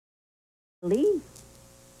Leave.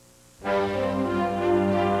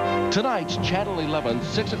 Tonight's Channel 11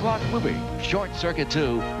 6 o'clock movie, Short Circuit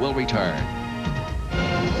 2, will return.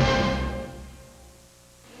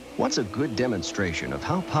 What's a good demonstration of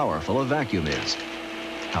how powerful a vacuum is?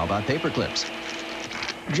 How about paper clips,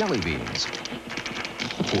 jelly beans,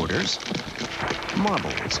 quarters,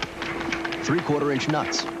 marbles, 3/4 inch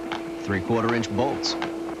nuts, 3/4 inch bolts,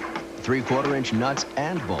 3/4 inch nuts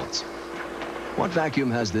and bolts? What vacuum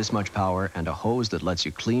has this much power and a hose that lets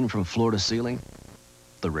you clean from floor to ceiling?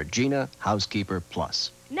 The Regina HouseKeeper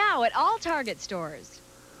Plus. Now at all Target stores.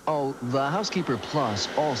 Oh, the HouseKeeper Plus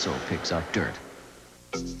also picks up dirt.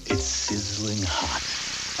 It's sizzling hot.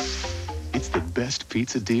 It's the best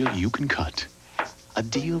pizza deal you can cut. A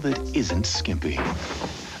deal that isn't skimpy.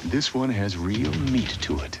 This one has real meat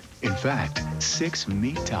to it. In fact, 6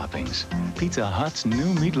 meat toppings. Pizza Hut's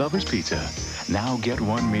new Meat Lovers Pizza. Now get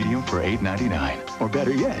one medium for $8.99. Or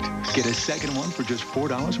better yet, get a second one for just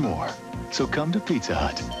 $4 more. So come to Pizza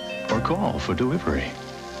Hut or call for delivery.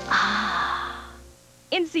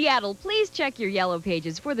 In Seattle, please check your yellow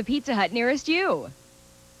pages for the Pizza Hut nearest you.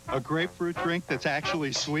 A grapefruit drink that's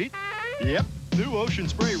actually sweet? Yep. New Ocean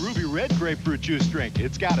Spray Ruby Red Grapefruit Juice drink.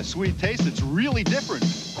 It's got a sweet taste that's really different.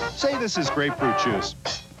 Say this is grapefruit juice.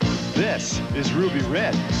 This is Ruby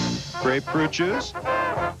Red. Grapefruit juice?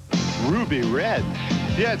 Ruby Red.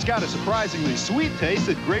 Yeah, it's got a surprisingly sweet taste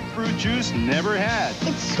that grapefruit juice never had.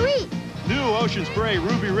 It's sweet. New Ocean Spray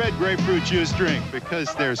Ruby Red Grapefruit Juice drink,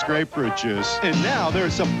 because there's grapefruit juice. And now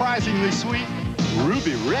there's surprisingly sweet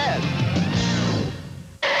Ruby Red.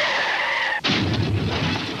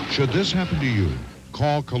 Should this happen to you,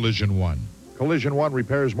 call Collision One. Collision One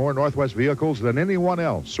repairs more Northwest vehicles than anyone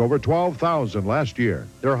else, over 12,000 last year.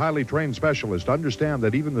 Their highly trained specialists understand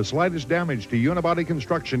that even the slightest damage to unibody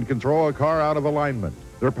construction can throw a car out of alignment.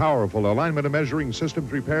 Their powerful alignment and measuring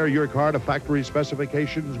systems repair your car to factory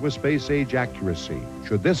specifications with space-age accuracy.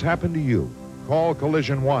 Should this happen to you, call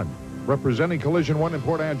Collision One. Representing Collision One in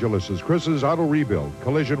Port Angeles is Chris's Auto Rebuild.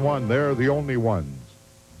 Collision One, they're the only ones.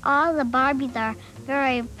 All the Barbies are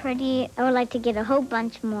very pretty. I would like to get a whole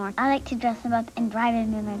bunch more. I like to dress them up and drive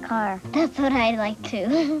them in my car. That's what I like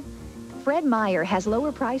to. Fred Meyer has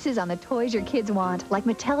lower prices on the toys your kids want, like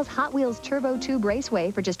Mattel's Hot Wheels Turbo Tube Raceway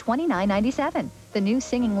for just $29.97, the new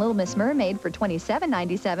Singing Little Miss Mermaid for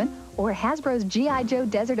 $27.97, or Hasbro's G.I. Joe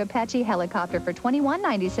Desert Apache helicopter for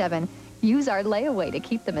 $21.97. Use our layaway to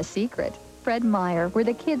keep them a secret. Fred Meyer, where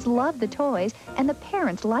the kids love the toys and the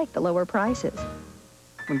parents like the lower prices.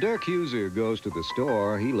 When Dirk User goes to the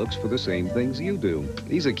store, he looks for the same things you do.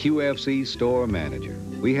 He's a QFC store manager.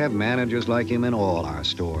 We have managers like him in all our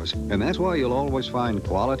stores, and that's why you'll always find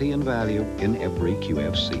quality and value in every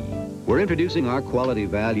QFC. We're introducing our quality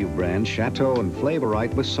value brand Chateau and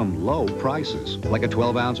Flavorite with some low prices, like a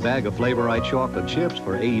 12-ounce bag of Flavorite chocolate chips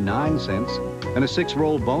for 89 cents and a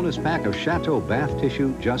 6-roll bonus pack of Chateau bath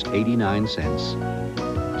tissue, just 89 cents.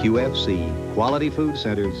 QFC, quality food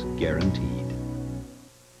centers guaranteed.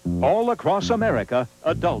 All across America,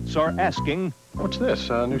 adults are asking, "What's this,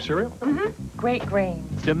 new cereal?" Great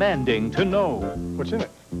grains. Demanding to know. What's in it?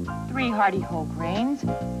 3 hearty whole grains,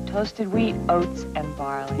 toasted wheat, oats, and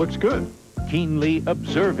barley. Looks good. Keenly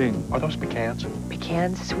observing. Are those pecans?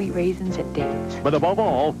 Pecans, sweet raisins, and dates. But above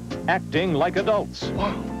all, acting like adults.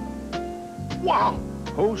 Wow. Wow.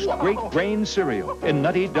 Post Great Grain cereal in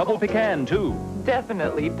nutty double pecan, too.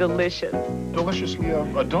 Definitely delicious. Deliciously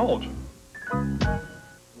adult.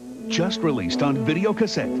 Just released on video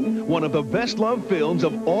cassette, one of the best-loved films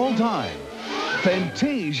of all time,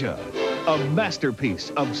 Fantasia, a masterpiece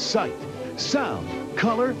of sight, sound,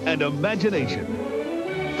 color, and imagination.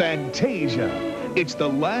 Fantasia. It's the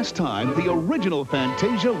last time the original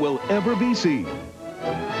Fantasia will ever be seen.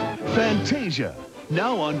 Fantasia,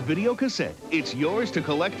 now on video cassette. It's yours to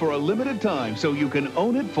collect for a limited time so you can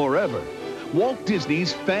own it forever. Walt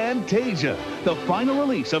Disney's Fantasia, the final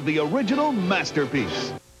release of the original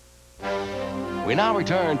masterpiece. We now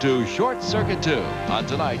return to Short Circuit 2 on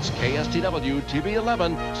tonight's KSTW TV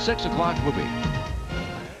 11 6 o'clock movie.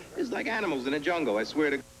 It's like animals in a jungle, I swear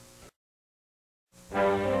to...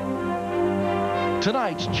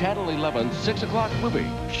 Tonight's Channel 11 6 o'clock movie,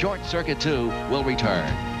 Short Circuit 2, will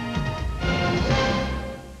return.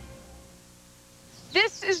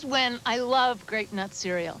 This is when I love Grape-Nuts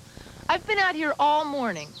cereal. I've been out here all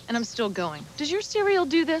morning, and I'm still going. Does your cereal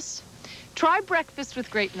do this? Try breakfast with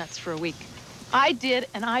Grape-Nuts for a week. I did,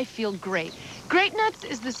 and I feel great. Grape-Nuts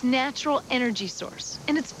is this natural energy source,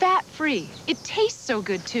 and it's fat-free. It tastes so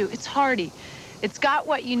good, too. It's hearty. It's got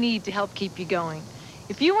what you need to help keep you going.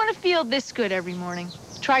 If you want to feel this good every morning,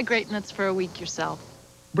 try Grape-Nuts for a week yourself.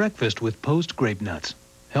 Breakfast with Post Grape-Nuts.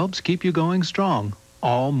 helps keep you going strong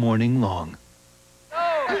all morning long.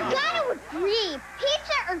 You gotta agree.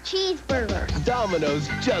 Pizza or cheeseburger? Domino's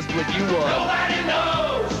just what you want. Nobody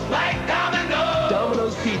knows like Domino.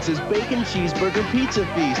 Domino's Pizza's Bacon Cheeseburger Pizza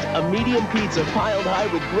Feast. A medium pizza piled high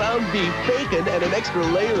with ground beef, bacon, and an extra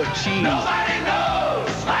layer of cheese. Nobody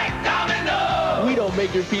knows like Domino. We don't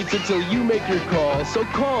make your pizza till you make your call. So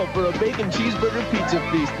call for a Bacon Cheeseburger Pizza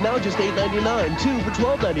Feast. Now just $8.99, 2 for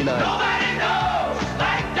 $12.99. Nobody knows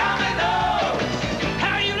like Domino.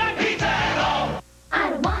 How you like pizza at home? I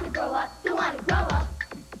don't want to grow up, don't want to grow up.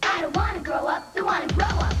 I don't want to grow up, don't want to grow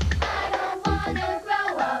up. I don't want to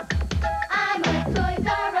grow up. I'm a Toys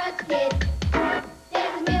R Us kid.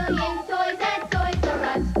 There's a million toys at Toys R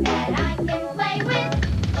Us that I can play with.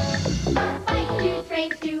 From bikes to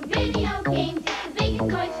trains to video games, it's the biggest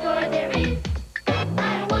toy store there is. I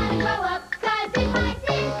don't want to grow up, 'cause if I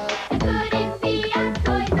did, I couldn't be a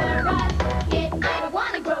Toys R Us kid. I don't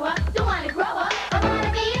want to grow up, don't want to grow up. I want to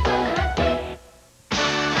be a Toys R Us kid.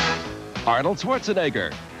 Arnold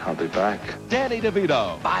Schwarzenegger. I'll be back. Danny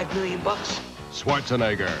DeVito. $5 million.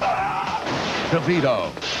 Schwarzenegger.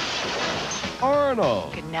 DeVito.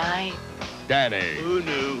 Arnold. Good night. Danny. Who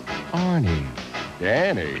knew? Arnie.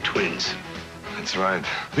 Danny. Twins. That's right.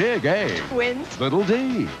 Big A. Twins. Little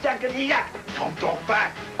D. Don't talk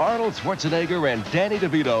back. Arnold Schwarzenegger and Danny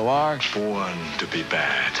DeVito are Born to be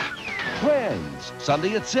bad. Twins.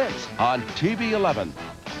 Sunday at 6 on TV 11.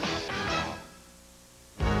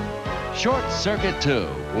 Short Circuit 2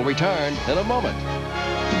 will return in a moment.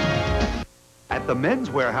 At the Men's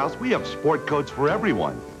Wearhouse, we have sport coats for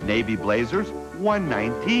everyone. Navy blazers,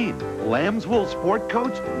 $119. Lamb's wool sport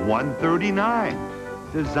coats, $139.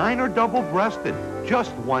 Designer double-breasted,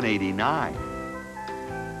 just $189.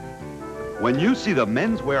 When you see the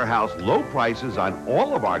Men's Wearhouse low prices on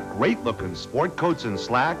all of our great-looking sport coats and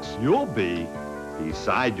slacks, you'll be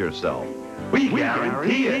beside yourself. We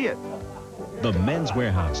guarantee it. The Men's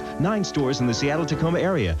Wearhouse, 9 stores in the Seattle-Tacoma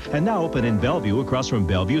area, and now open in Bellevue across from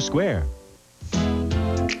Bellevue Square.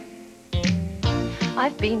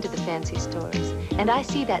 I've been to the fancy stores, and I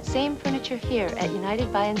see that same furniture here at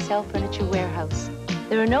United Buy and Sell Furniture Warehouse.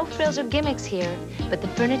 There are no frills or gimmicks here, but the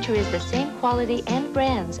furniture is the same quality and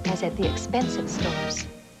brands as at the expensive stores.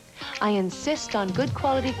 I insist on good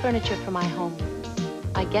quality furniture for my home.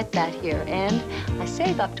 I get that here, and I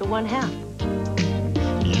save up to 1/2.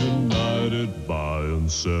 United Buy and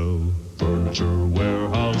Sell Furniture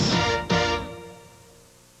Warehouse.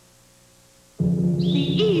 The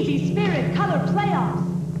Easy Spirit Color Playoffs.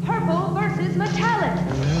 Purple versus metallic.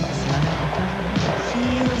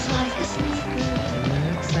 Feels like a sneaker.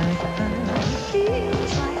 Looks like fun.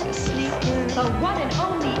 Feels like a sneaker. The one and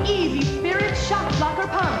only Easy Spirit Shock Blocker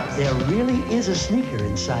Pumps. There really is a sneaker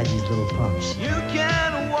inside these little pumps. You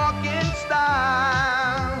can walk in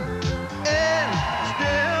style and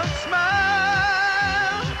still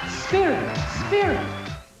smile. Spirit, Spirit.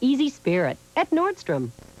 Easy Spirit at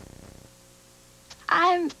Nordstrom.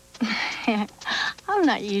 I'm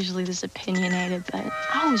not usually this opinionated, but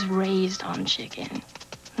I was raised on chicken.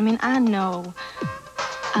 I mean, I know.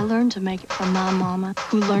 I learned to make it from my mama,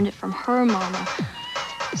 who learned it from her mama.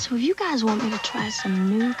 So if you guys want me to try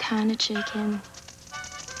some new kind of chicken,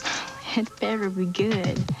 it better be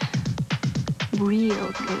good.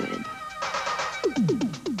 Real good.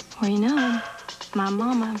 Well, you know, my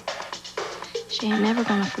mama, she ain't never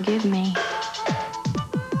gonna forgive me.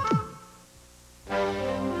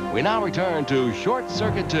 We now return to Short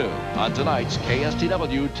Circuit 2 on tonight's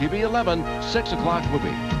KSTW TV 11, 6 o'clock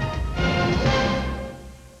movie.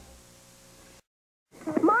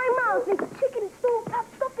 My mom made chicken and stovetop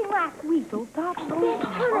stuffing last week. Stovetop?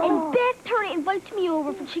 And Beth Turner invites me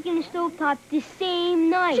over for chicken and stovetop the same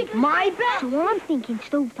night. My Beth? So I'm thinking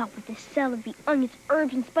stovetop with the celery, onions,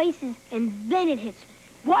 herbs, and spices, and then it hits me.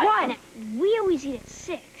 What? We always eat at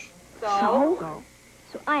 6. So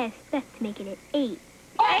I asked Beth to make it at 8.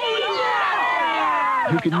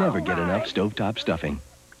 You can never get enough stovetop stuffing.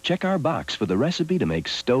 Check our box for the recipe to make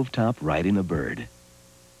stovetop riding a bird.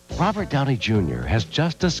 Robert Downey Jr. has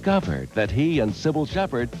just discovered that he and Sybil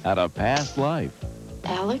Shepherd had a past life.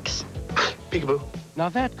 Alex? Peekaboo. Now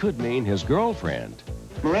that could mean his girlfriend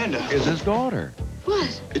Miranda. is his daughter.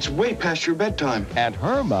 What? It's way past your bedtime. And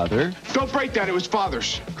her mother Don't break that, it was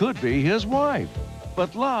father's. could be his wife.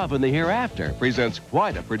 But love in the hereafter presents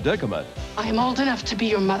quite a predicament. I am old enough to be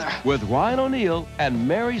your mother. With Ryan O'Neal and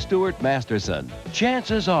Mary Stuart Masterson.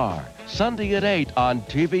 Chances are, Sunday at 8 on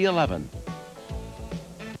TV 11.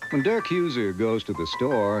 When Dirk Huser goes to the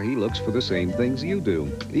store, he looks for the same things you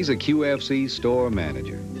do. He's a QFC store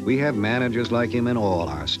manager. We have managers like him in all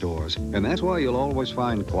our stores, and that's why you'll always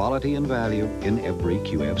find quality and value in every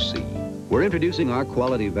QFC. We're introducing our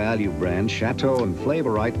quality value brand, Chateau and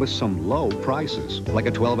Flavorite, with some low prices, like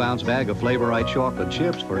a 12-ounce bag of Flavorite chocolate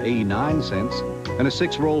chips for 89 cents, and a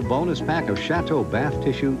 6-roll bonus pack of Chateau bath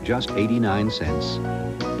tissue, just 89 cents.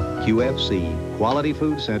 QFC, quality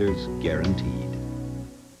food centers, guaranteed.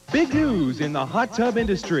 Big news in the hot tub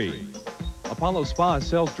industry. Apollo Spa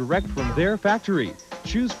sells direct from their factory.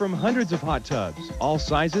 Choose from hundreds of hot tubs, all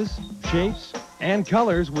sizes, shapes, and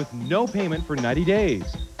colors with no payment for 90 days.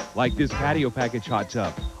 Like this patio package hot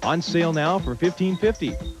tub, on sale now for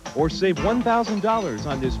 $15.50. Or save $1,000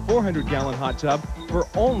 on this 400-gallon hot tub for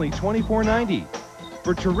only $24.90.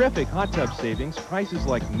 For terrific hot tub savings, prices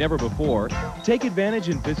like never before, take advantage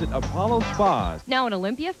and visit Apollo Spas. Now in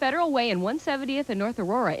Olympia, Federal Way, and 170th and North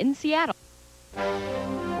Aurora in Seattle.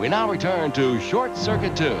 We now return to Short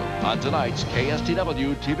Circuit 2 on tonight's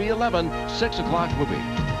KSTW TV 11, 6 o'clock movie.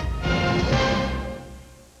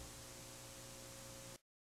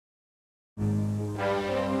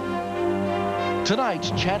 Tonight's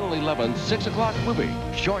Channel 11, 6 o'clock movie,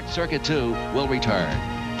 Short Circuit 2, will return.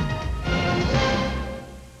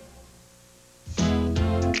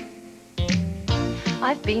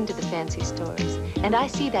 I've been to the fancy stores, and I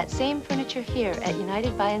see that same furniture here at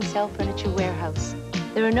United Buy and Sell Furniture Warehouse.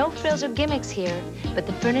 There are no frills or gimmicks here, but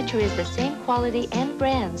the furniture is the same quality and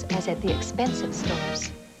brands as at the expensive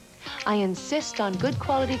stores. I insist on good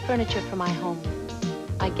quality furniture for my home.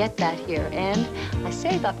 I get that here, and I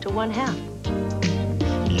save up to 1/2.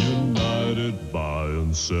 United Buy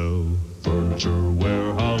and Sell Furniture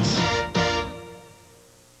Warehouse.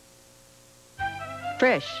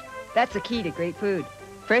 Fresh. That's the key to great food.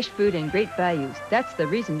 Fresh food and great values. That's the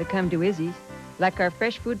reason to come to Izzy's. Like our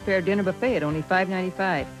fresh food fare dinner buffet at only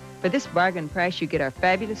 $5.95. For this bargain price, you get our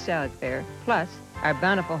fabulous salad fare, plus our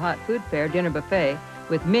bountiful hot food fare dinner buffet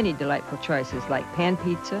with many delightful choices like pan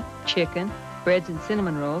pizza, chicken, breads and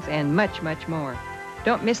cinnamon rolls, and much, much more.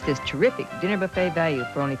 Don't miss this terrific dinner buffet value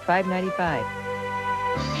for only $5.95.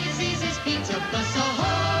 Izzy's Pizza plus a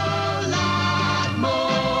whole lot more.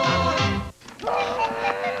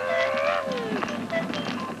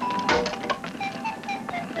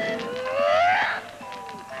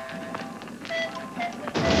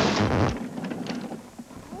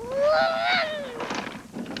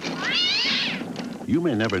 You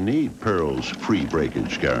may never need Pearle's free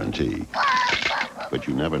breakage guarantee. But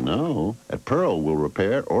you never know. At Pearle, we'll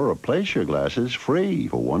repair or replace your glasses free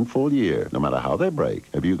for 1 full year, no matter how they break.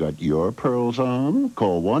 Have you got your Pearles on?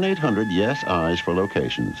 Call 1-800-YES-EYES for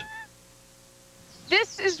locations.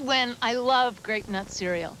 This is when I love Grape-Nuts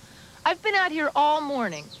cereal. I've been out here all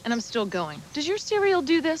morning, and I'm still going. Does your cereal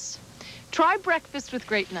do this? Try breakfast with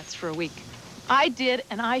Grape-Nuts for a week. I did,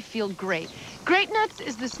 and I feel great. Grape-Nuts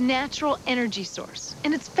is this natural energy source,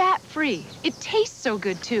 and it's fat-free. It tastes so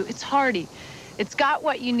good, too. It's hearty. It's got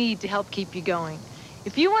what you need to help keep you going.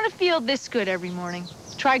 If you want to feel this good every morning,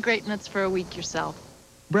 try Grape-Nuts for a week yourself.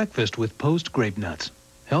 Breakfast with Post Grape-Nuts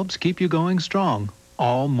helps keep you going strong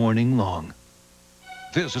all morning long.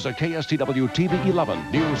 This is a KSTW TV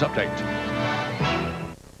 11 news update.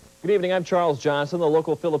 Good evening, I'm Charles Johnson. The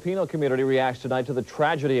local Filipino community reacts tonight to the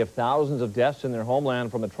tragedy of thousands of deaths in their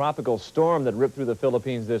homeland from a tropical storm that ripped through the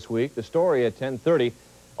Philippines this week. The story at 10:30.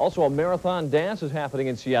 Also, a marathon dance is happening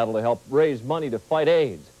in Seattle to help raise money to fight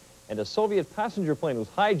AIDS. And a Soviet passenger plane was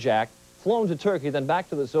hijacked, flown to Turkey, then back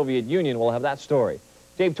to the Soviet Union. We'll have that story.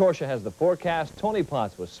 Dave Torsha has the forecast. Tony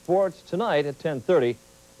Potts with sports tonight at 10:30.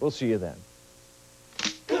 We'll see you then.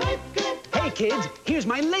 Hey, kids, here's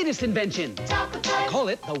my latest invention. I call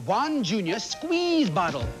it the Juan Jr. Squeeze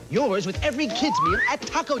Bottle. Yours with every kid's meal at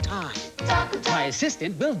Taco Time. My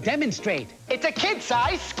assistant will demonstrate. It's a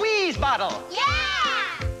kid-size squeeze bottle. Yeah!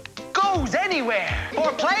 Goes anywhere.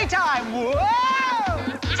 For playtime.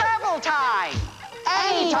 Whoa! Travel time.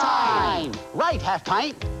 Anytime. Right, Half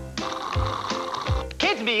Pint.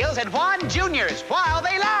 Kids' meals at Juan Jr.'s while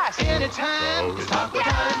they last. Anytime, it's Taco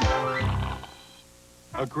Time.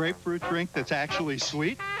 A grapefruit drink that's actually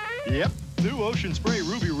sweet? Yep. New Ocean Spray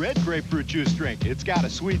Ruby Red Grapefruit Juice drink. It's got a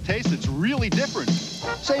sweet taste that's really different.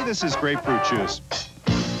 Say this is grapefruit juice.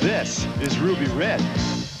 This is Ruby Red.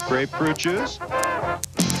 Grapefruit juice?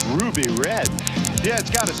 Ruby Red. Yeah, it's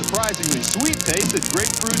got a surprisingly sweet taste that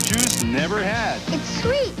grapefruit juice never had. It's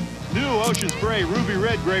sweet. New Ocean Spray Ruby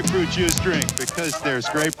Red Grapefruit Juice drink because there's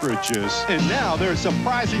grapefruit juice. And now there's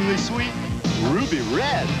surprisingly sweet Ruby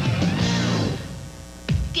Red.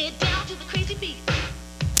 Get down to the crazy beat.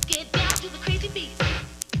 Get down to the crazy beat.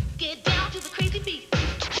 Get down to the crazy beat.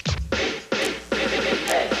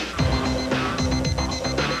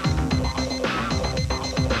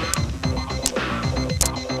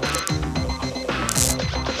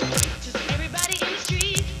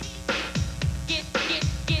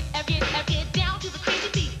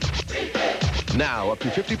 Now, up to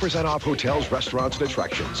 50% off hotels, restaurants, and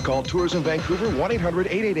attractions. Call Tours in Vancouver,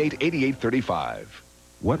 1-800-888-8835.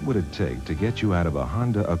 What would it take to get you out of a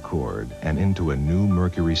Honda Accord and into a new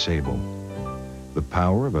Mercury Sable? The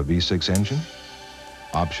power of a V6 engine?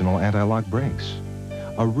 Optional anti-lock brakes?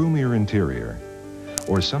 A roomier interior?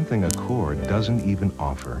 Or something Accord doesn't even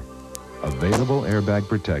offer? Available airbag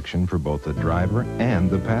protection for both the driver and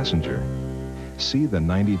the passenger. See the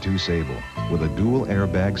 92 Sable with a dual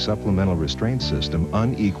airbag supplemental restraint system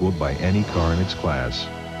unequaled by any car in its class.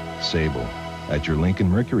 Sable at your Lincoln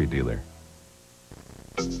Mercury dealer.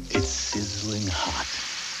 It's sizzling hot.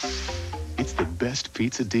 It's the best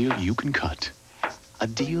pizza deal you can cut. A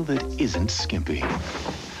deal that isn't skimpy.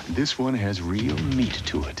 This one has real meat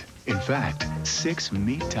to it. In fact, 6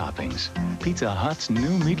 meat toppings. Pizza Hut's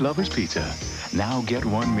new Meat Lovers Pizza. Now get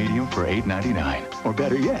one medium for $8.99. Or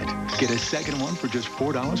better yet, get a second one for just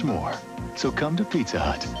 $4 more. So come to Pizza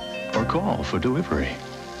Hut or call for delivery.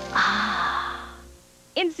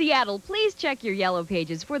 In Seattle, please check your yellow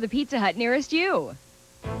pages for the Pizza Hut nearest you.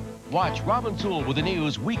 Watch Robin Toole with the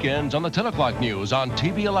news weekends on the 10 o'clock news on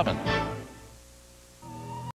TV 11.